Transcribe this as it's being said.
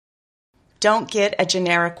Don't get a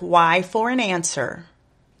generic why for an answer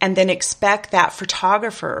and then expect that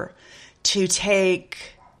photographer to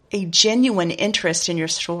take a genuine interest in your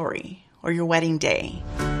story or your wedding day.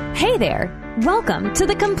 Hey there! Welcome to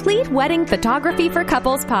the Complete Wedding Photography for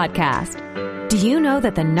Couples podcast. Do you know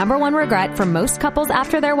that the number one regret for most couples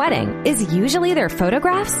after their wedding is usually their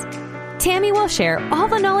photographs? Tammy will share all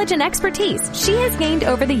the knowledge and expertise she has gained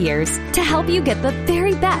over the years to help you get the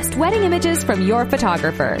very best wedding images from your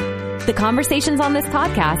photographer. The conversations on this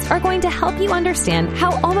podcast are going to help you understand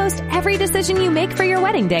how almost every decision you make for your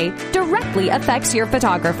wedding day directly affects your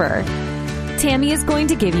photographer. Tammy is going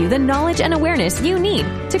to give you the knowledge and awareness you need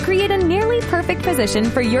to create a nearly perfect position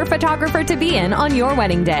for your photographer to be in on your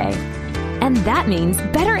wedding day. And that means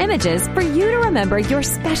better images for you to remember your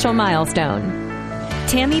special milestone.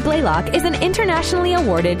 Tammy Blaylock is an internationally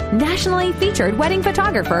awarded, nationally featured wedding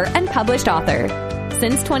photographer and published author.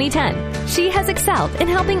 Since 2010, she has excelled in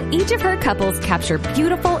helping each of her couples capture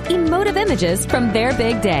beautiful, emotive images from their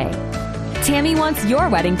big day. Tammy wants your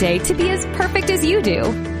wedding day to be as perfect as you do.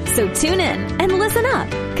 So tune in and listen up,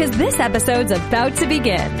 because this episode's about to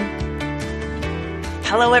begin.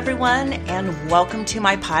 Hello, everyone, and welcome to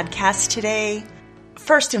my podcast today.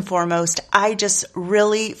 First and foremost, I just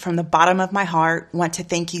really, from the bottom of my heart, want to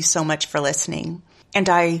thank you so much for listening. And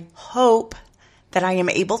I hope that I am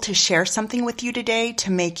able to share something with you today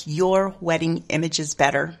to make your wedding images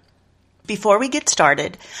better. Before we get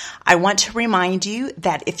started, I want to remind you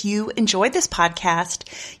that if you enjoyed this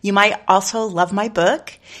podcast, you might also love my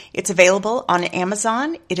book. It's available on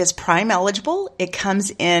Amazon. It is Prime eligible. It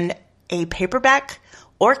comes in a paperback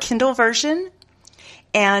or Kindle version.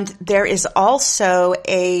 And there is also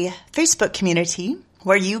a Facebook community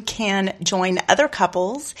where you can join other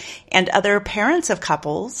couples and other parents of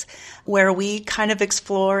couples where we kind of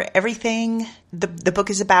explore everything the book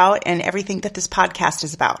is about and everything that this podcast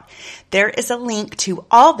is about. There is a link to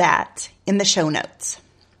all that in the show notes.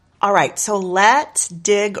 All right, so let's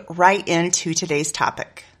dig right into today's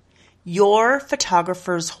topic. Your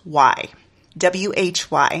photographer's why.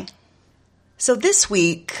 WHY. So this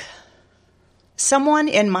week, someone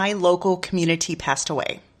in my local community passed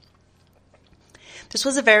away. This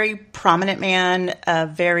was a very prominent man,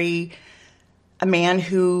 a man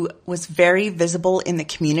who was very visible in the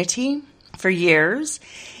community for years.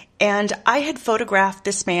 And I had photographed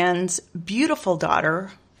this man's beautiful daughter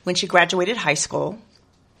when she graduated high school.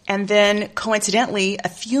 And then coincidentally, a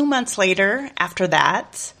few months later after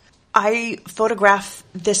that, I photographed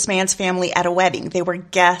this man's family at a wedding. They were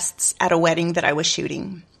guests at a wedding that I was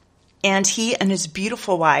shooting. And he and his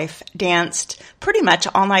beautiful wife danced pretty much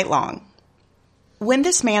all night long. When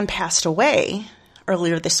this man passed away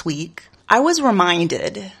earlier this week, I was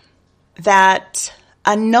reminded that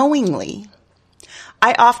unknowingly,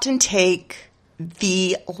 I often take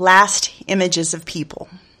the last images of people.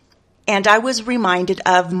 And I was reminded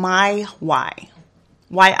of my why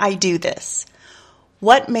I do this.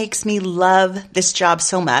 What makes me love this job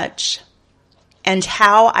so much, and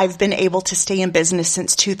how I've been able to stay in business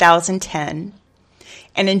since 2010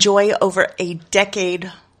 and enjoy over a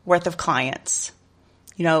decade worth of clients.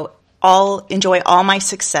 Enjoy all my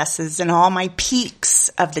successes and all my peaks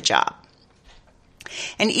of the job.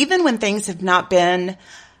 And even when things have not been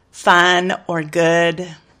fun or good,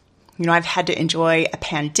 I've had to enjoy a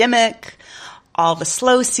pandemic, all the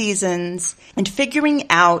slow seasons, and figuring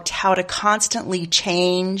out how to constantly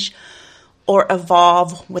change or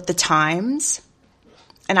evolve with the times.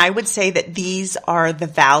 And I would say that these are the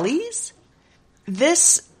valleys.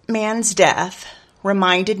 This man's death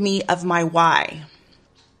reminded me of my why.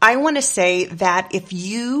 I want to say that if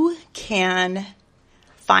you can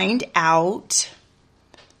find out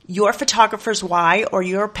your photographer's why or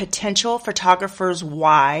your potential photographer's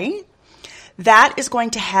why, that is going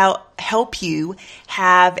to help you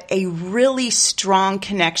have a really strong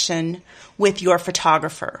connection with your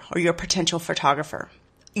photographer or your potential photographer.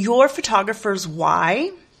 Your photographer's why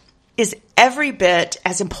is every bit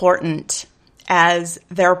as important as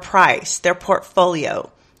their price, their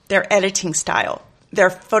portfolio, their editing style, their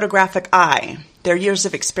photographic eye, their years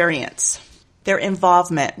of experience, their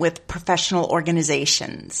involvement with professional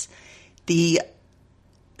organizations, the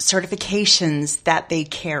certifications that they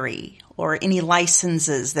carry or any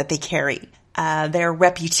licenses that they carry, their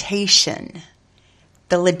reputation,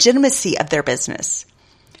 the legitimacy of their business.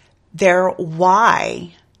 Their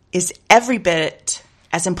why is every bit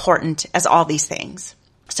as important as all these things.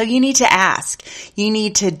 So you need to ask, you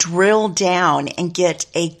need to drill down and get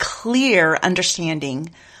a clear understanding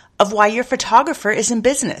of why your photographer is in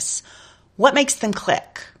business. What makes them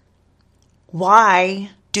click?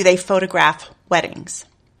 Why do they photograph weddings?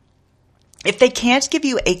 If they can't give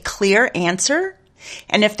you a clear answer,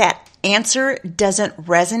 and if that answer doesn't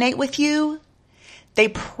resonate with you, they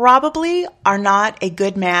probably are not a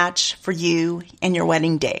good match for you and your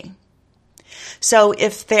wedding day. So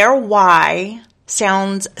if their why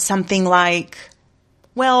sounds something like,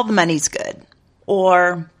 well, the money's good,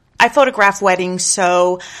 or I photograph weddings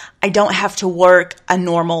so I don't have to work a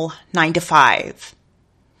normal 9 to 5.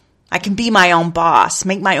 I can be my own boss,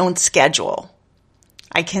 make my own schedule.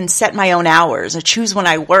 I can set my own hours or choose when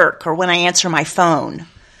I work or when I answer my phone.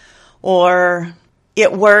 Or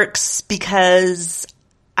it works because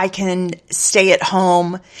I can stay at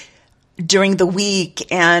home during the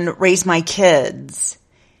week and raise my kids.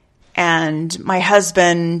 And my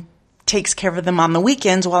husband takes care of them on the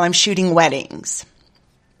weekends while I'm shooting weddings.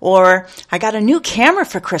 Or I got a new camera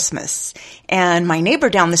for Christmas and my neighbor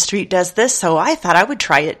down the street does this, so I thought I would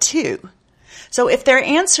try it too. So if their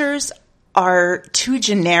answers are too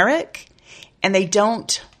generic and they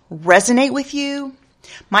don't resonate with you,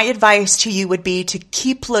 my advice to you would be to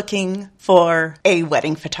keep looking for a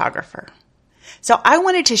wedding photographer. So I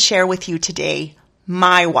wanted to share with you today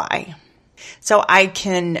my why. So I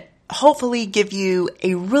can hopefully give you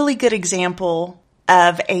a really good example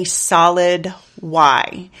of a solid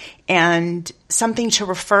why and something to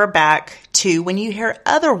refer back to when you hear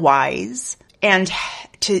other whys and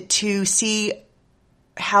to see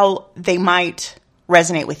how they might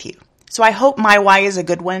resonate with you. So I hope my why is a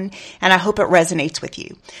good one, and I hope it resonates with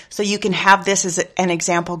you. So you can have this as an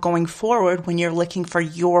example going forward when you're looking for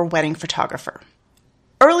your wedding photographer.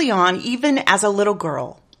 Early on, even as a little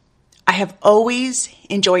girl, I have always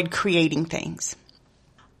enjoyed creating things.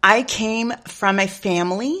 I came from a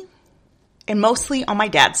family, and mostly on my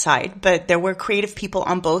dad's side, but there were creative people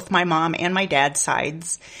on both my mom and my dad's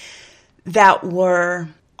sides that were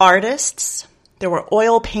artists. There were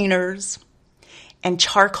oil painters and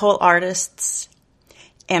charcoal artists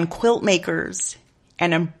and quilt makers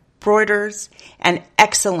and embroiders and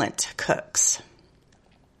excellent cooks.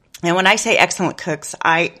 And when I say excellent cooks,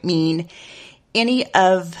 I mean any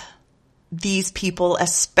of these people,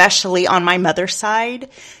 especially on my mother's side,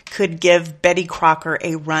 could give Betty Crocker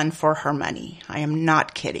a run for her money. I am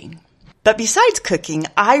not kidding. But besides cooking,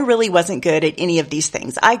 I really wasn't good at any of these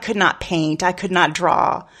things. I could not paint. I could not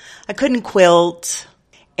draw. I couldn't quilt.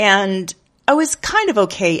 And I was kind of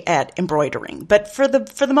okay at embroidering. But for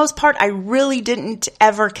the most part, I really didn't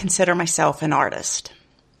ever consider myself an artist.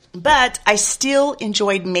 But I still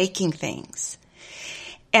enjoyed making things.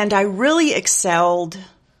 And I really excelled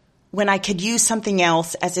when I could use something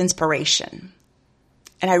else as inspiration.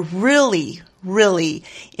 And I really, really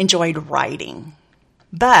enjoyed writing.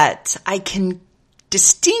 But I can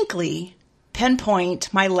distinctly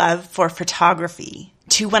pinpoint my love for photography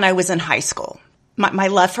to when I was in high school. My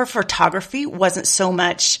love for photography wasn't so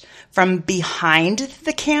much from behind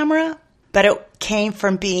the camera, but it came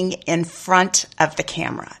from being in front of the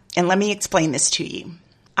camera. And let me explain this to you.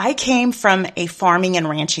 I came from a farming and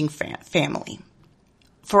ranching family.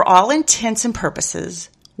 For all intents and purposes,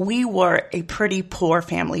 we were a pretty poor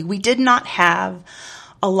family. We did not have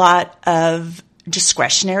a lot of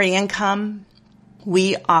discretionary income.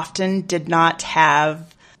 We often did not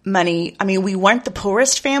have money. I mean, we weren't the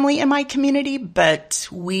poorest family in my community, but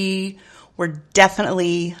we were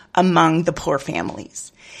definitely among the poor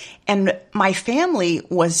families. And my family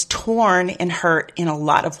was torn and hurt in a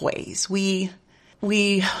lot of ways. I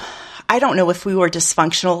don't know if we were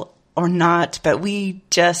dysfunctional or not, but I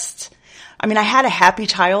had a happy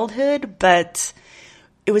childhood, but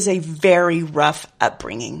it was a very rough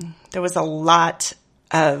upbringing. There was a lot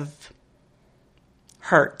of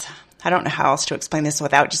hurt. I don't know how else to explain this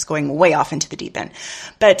without just going way off into the deep end.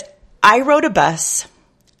 But I rode a bus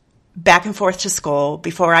back and forth to school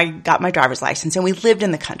before I got my driver's license, and we lived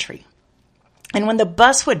in the country. And when the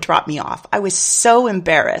bus would drop me off, I was so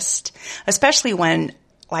embarrassed, especially when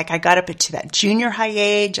I got up to that junior high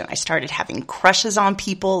age and I started having crushes on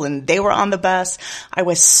people and they were on the bus. I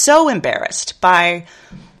was so embarrassed by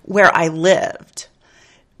where I lived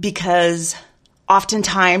because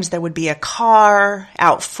oftentimes there would be a car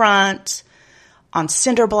out front on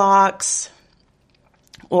cinder blocks,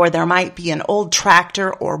 or there might be an old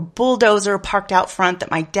tractor or bulldozer parked out front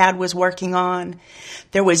that my dad was working on.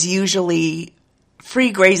 There was usually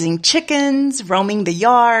free grazing chickens roaming the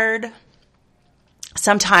yard.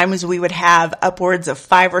 Sometimes we would have upwards of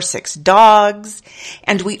 5 or 6 dogs,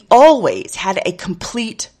 and we always had a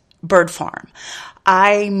complete bird farm.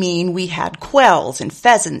 I mean, we had quails and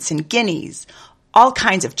pheasants and guineas, all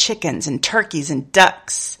kinds of chickens and turkeys and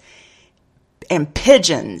ducks and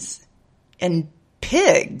pigeons and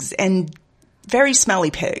pigs and very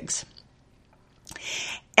smelly pigs.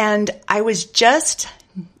 And I was just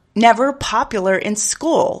never popular in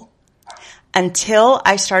school until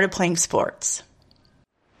I started playing sports.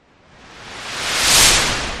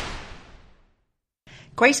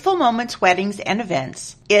 Graceful Moments Weddings and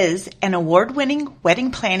Events is an award-winning wedding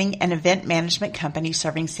planning and event management company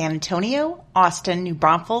serving San Antonio, Austin, New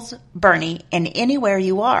Braunfels, Boerne, and anywhere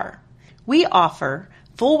you are. We offer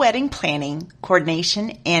full wedding planning,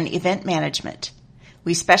 coordination, and event management.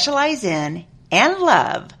 We specialize in and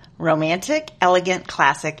love romantic, elegant,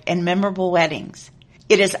 classic, and memorable weddings.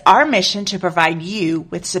 It is our mission to provide you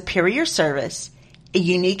with superior service, a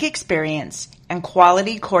unique experience, and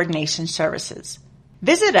quality coordination services.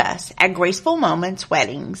 Visit us at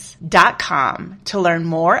gracefulmomentsweddings.com to learn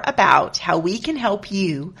more about how we can help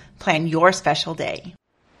you plan your special day.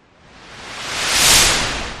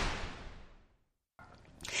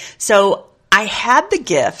 So I had the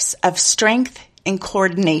gifts of strength and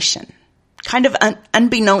coordination, kind of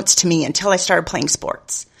unbeknownst to me until I started playing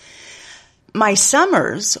sports. My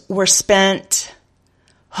summers were spent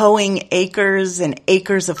hoeing acres and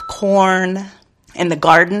acres of corn in the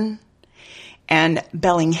garden, and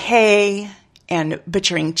baling hay, and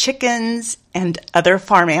butchering chickens and other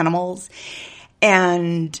farm animals,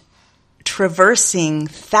 and traversing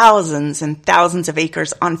thousands and thousands of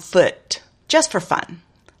acres on foot, just for fun.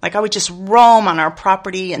 Like I would just roam on our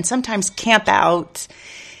property and sometimes camp out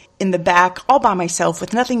in the back all by myself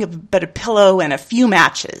with nothing but a pillow and a few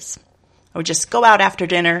matches. I would just go out after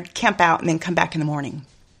dinner, camp out, and then come back in the morning.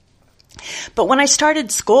 But when I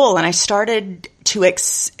started school and I started to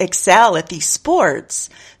excel at these sports,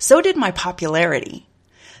 so did my popularity.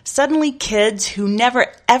 Suddenly, kids who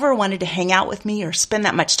never ever wanted to hang out with me or spend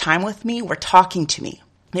that much time with me were talking to me.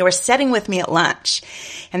 They were sitting with me at lunch,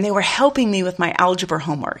 and they were helping me with my algebra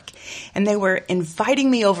homework, and they were inviting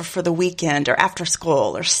me over for the weekend or after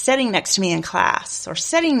school, or sitting next to me in class, or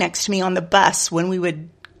sitting next to me on the bus when we would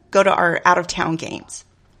go to our out-of-town games.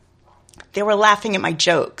 They were laughing at my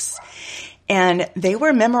jokes, and they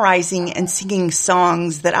were memorizing and singing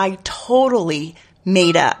songs that I totally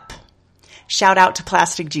made up. Shout out to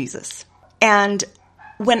Plastic Jesus. And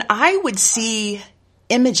when I would see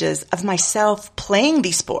images of myself playing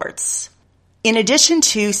these sports, in addition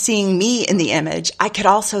to seeing me in the image, I could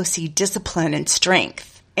also see discipline and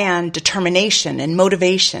strength and determination and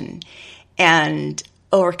motivation and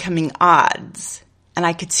overcoming odds. And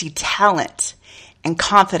I could see talent and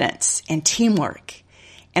confidence and teamwork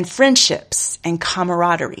and friendships and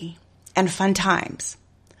camaraderie and fun times.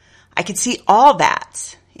 I could see all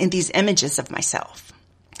that in these images of myself.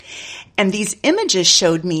 And these images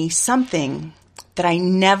showed me something that I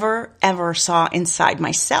never ever saw inside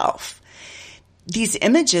myself. These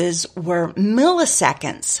images were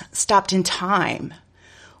milliseconds stopped in time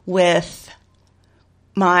with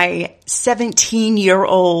my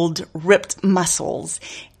 17-year-old ripped muscles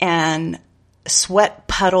and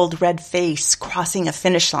sweat-puddled red face crossing a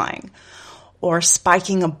finish line, or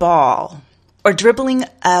spiking a ball, or dribbling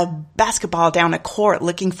a basketball down a court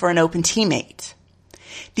looking for an open teammate.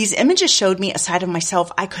 These images showed me a side of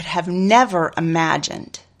myself I could have never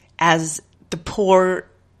imagined as the poor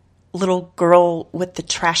little girl with the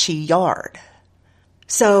trashy yard.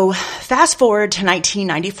 So fast forward to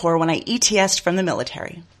 1994 when I ETS'd from the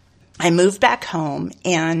military. I moved back home,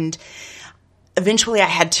 and eventually I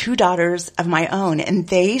had 2 daughters of my own, and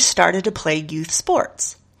they started to play youth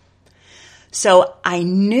sports. So I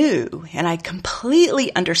knew and I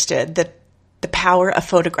completely understood the power of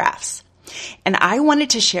photographs. And I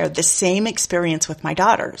wanted to share the same experience with my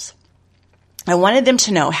daughters. I wanted them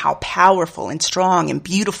to know how powerful and strong and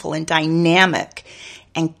beautiful and dynamic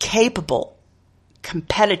and capable,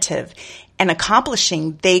 competitive, and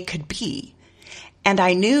accomplishing they could be. And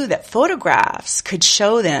I knew that photographs could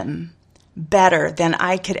show them better than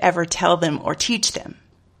I could ever tell them or teach them.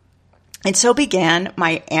 And so began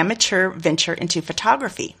my amateur venture into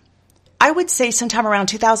photography. I would say sometime around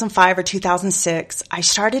 2005 or 2006, I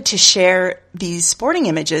started to share these sporting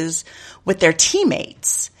images with their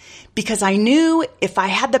teammates because I knew if I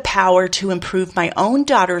had the power to improve my own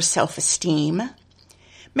daughter's self-esteem,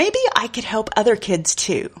 maybe I could help other kids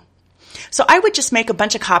too. So I would just make a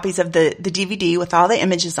bunch of copies of the DVD with all the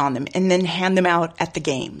images on them and then hand them out at the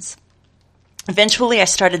games. Eventually, I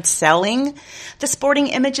started selling the sporting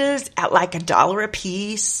images at like $1 a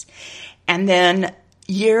piece. And then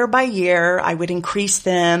year by year, I would increase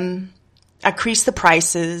the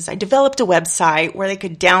prices. I developed a website where they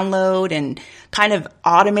could download and kind of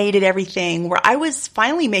automated everything, where I was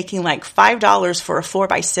finally making like $5 for a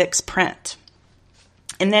 4x6 print.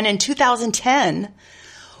 And then in 2010,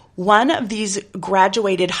 one of these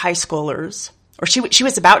graduated high schoolers, or she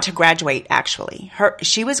was about to graduate, actually.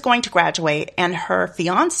 She was going to graduate, and her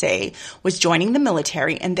fiance was joining the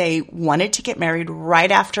military, and they wanted to get married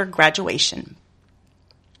right after graduation.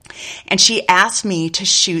 And she asked me to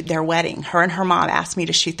shoot their wedding. Her and her mom asked me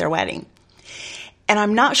to shoot their wedding. And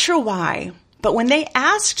I'm not sure why, but when they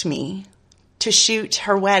asked me to shoot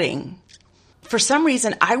her wedding, for some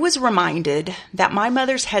reason, I was reminded that my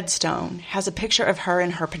mother's headstone has a picture of her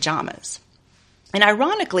in her pajamas. And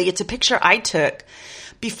ironically, it's a picture I took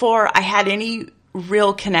before I had any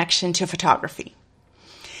real connection to photography.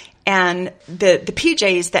 And the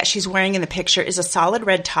PJs that she's wearing in the picture is a solid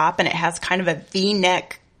red top, and it has kind of a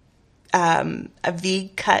V-neck, a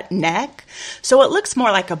V-cut neck. So it looks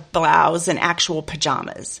more like a blouse than actual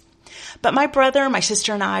pajamas. But my brother, my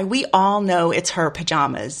sister, and I, we all know it's her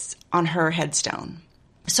pajamas on her headstone.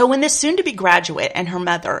 So when this soon-to-be graduate and her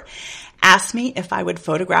mother asked me if I would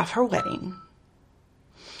photograph her wedding,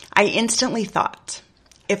 I instantly thought,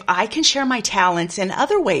 if I can share my talents in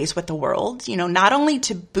other ways with the world, not only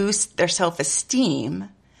to boost their self-esteem,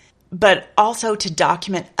 but also to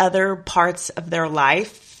document other parts of their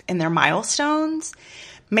life and their milestones,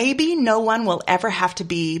 maybe no one will ever have to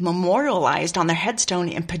be memorialized on their headstone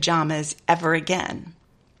in pajamas ever again.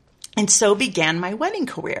 And so began my wedding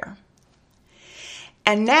career.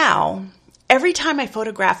 And now, every time I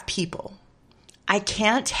photograph people, I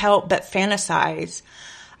can't help but fantasize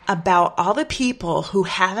about all the people who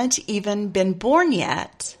haven't even been born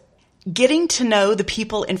yet, getting to know the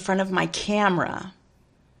people in front of my camera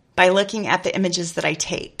by looking at the images that I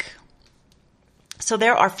take. So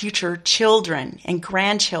there are future children and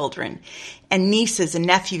grandchildren and nieces and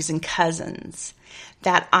nephews and cousins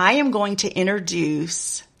that I am going to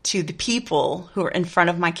introduce to the people who are in front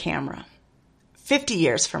of my camera 50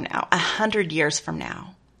 years from now, 100 years from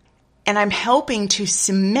now. And I'm helping to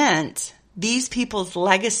cement these people's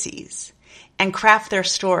legacies and craft their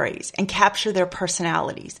stories and capture their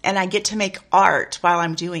personalities. And I get to make art while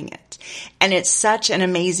I'm doing it. And it's such an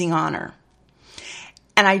amazing honor.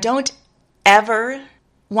 And I don't ever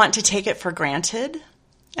want to take it for granted.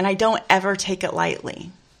 And I don't ever take it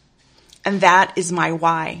lightly. And that is my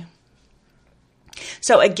why.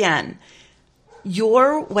 So again,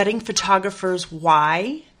 your wedding photographer's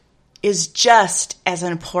why is just as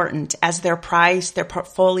important as their price, their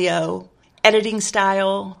portfolio, editing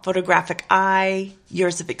style, photographic eye,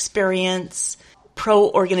 years of experience, pro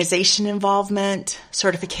organization involvement,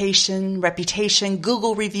 certification, reputation,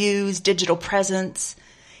 Google reviews, digital presence,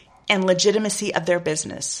 and legitimacy of their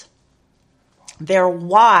business. Their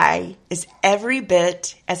why is every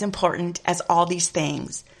bit as important as all these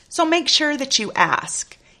things. So make sure that you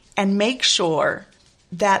ask and make sure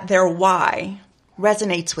that their why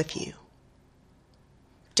resonates with you.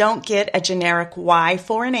 Don't get a generic why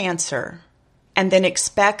for an answer and then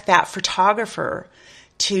expect that photographer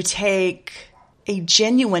to take a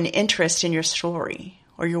genuine interest in your story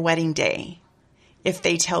or your wedding day. If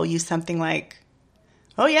they tell you something like,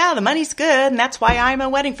 oh yeah, the money's good and that's why I'm a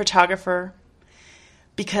wedding photographer.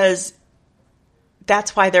 Because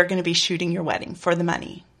that's why they're going to be shooting your wedding, for the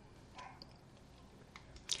money.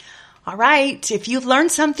 All right, if you've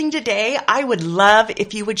learned something today, I would love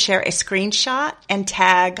if you would share a screenshot and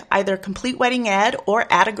tag either Complete Wedding Ed or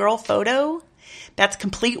Add a Girl Photo. That's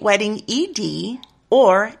Complete Wedding ED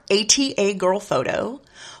or ATA Girl Photo.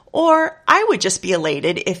 Or I would just be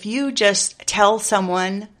elated if you just tell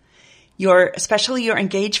someone, especially your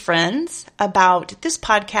engaged friends, about this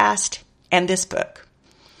podcast and this book.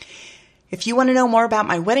 If you want to know more about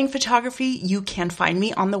my wedding photography, you can find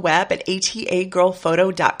me on the web at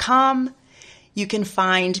atagirlphoto.com. You can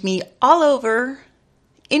find me all over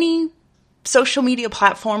any social media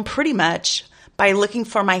platform pretty much by looking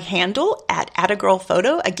for my handle at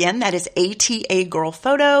 @agirlphoto. Again, that is ATA Girl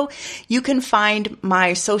Photo. You can find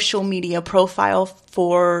my social media profile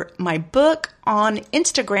for my book on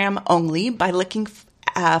Instagram only by looking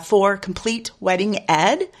for Complete Wedding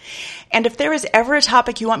Ed. And if there is ever a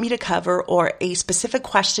topic you want me to cover or a specific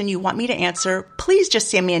question you want me to answer, please just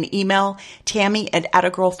send me an email,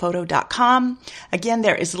 tammy@attagirlphoto.com. Again,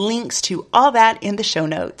 there is links to all that in the show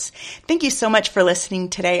notes. Thank you so much for listening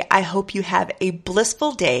today. I hope you have a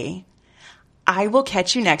blissful day. I will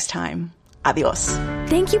catch you next time. Adios.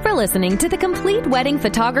 Thank you for listening to the Complete Wedding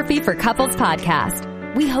Photography for Couples podcast.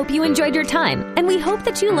 We hope you enjoyed your time, and we hope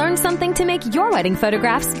that you learned something to make your wedding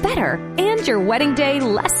photographs better and your wedding day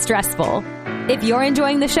less stressful. If you're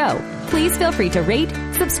enjoying the show, please feel free to rate,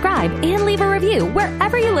 subscribe, and leave a review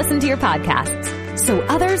wherever you listen to your podcasts, so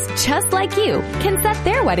others just like you can set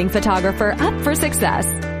their wedding photographer up for success.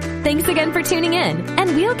 Thanks again for tuning in,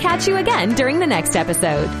 and we'll catch you again during the next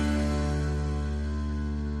episode.